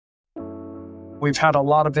We've had a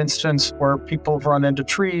lot of instances where people have run into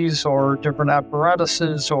trees or different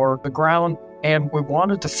apparatuses or the ground, and we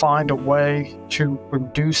wanted to find a way to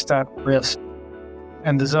reduce that risk.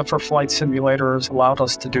 And the Zephyr Flight Simulator has allowed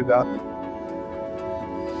us to do that.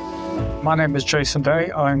 My name is Jason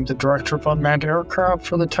Day. I'm the Director of Unmanned Aircraft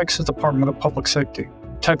for the Texas Department of Public Safety.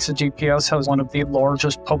 Texas DPS has one of the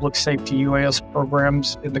largest public safety UAS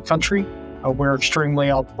programs in the country. We're extremely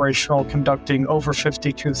operational, conducting over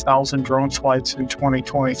 52,000 drone flights in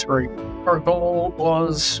 2023. Our goal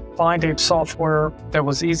was find a software that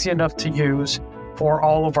was easy enough to use for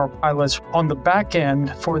all of our pilots. On the back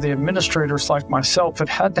end, for the administrators like myself, it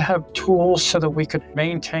had to have tools so that we could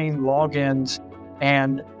maintain logins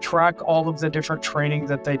and track all of the different training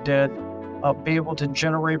that they did, be able to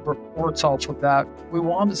generate reports off of that. We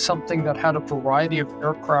wanted something that had a variety of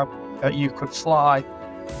aircraft that you could fly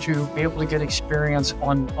to be able to get experience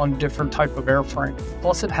on different type of airframe.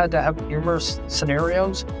 Plus, it had to have numerous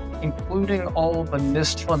scenarios, including all of the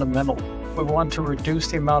NIST fundamentals. We wanted to reduce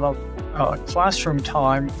the amount of classroom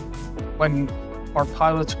time when our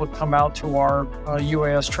pilots would come out to our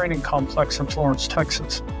UAS training complex in Florence,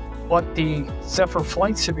 Texas. What the Zephyr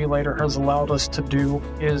Flight Simulator has allowed us to do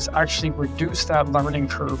is actually reduce that learning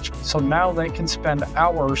curve. So now they can spend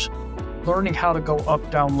hours learning how to go up,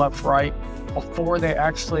 down, left, right before they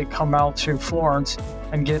actually come out to Florence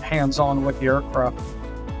and get hands-on with the aircraft.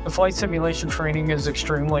 The flight simulation training is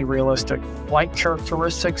extremely realistic. Flight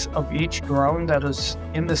characteristics of each drone that is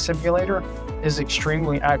in the simulator is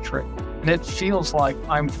extremely accurate. And it feels like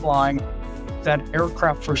I'm flying. That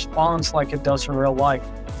aircraft responds like it does in real life.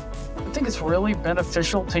 I think it's really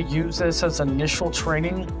beneficial to use this as initial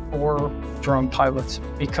training for drone pilots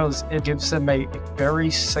because it gives them a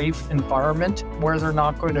very safe environment where they're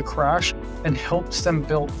not going to crash and helps them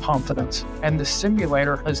build confidence. And the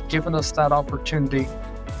simulator has given us that opportunity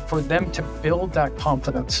for them to build that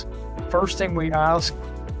confidence. First thing we ask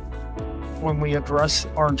when we address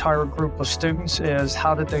our entire group of students is,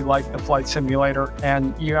 how did they like the flight simulator?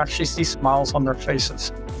 And you actually see smiles on their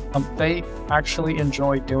faces. They actually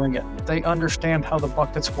enjoy doing it. They understand how the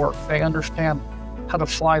buckets work. They understand how to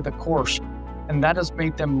fly the course. And that has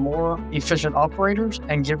made them more efficient operators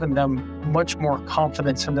and given them much more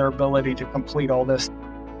confidence in their ability to complete all this.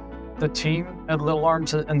 The team at Little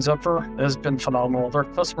Arms and Zephyr has been phenomenal. Their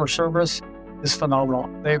customer service is phenomenal.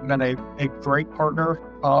 They've been a great partner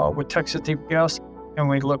with Texas DPS, and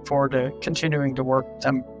we look forward to continuing to work with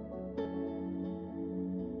them.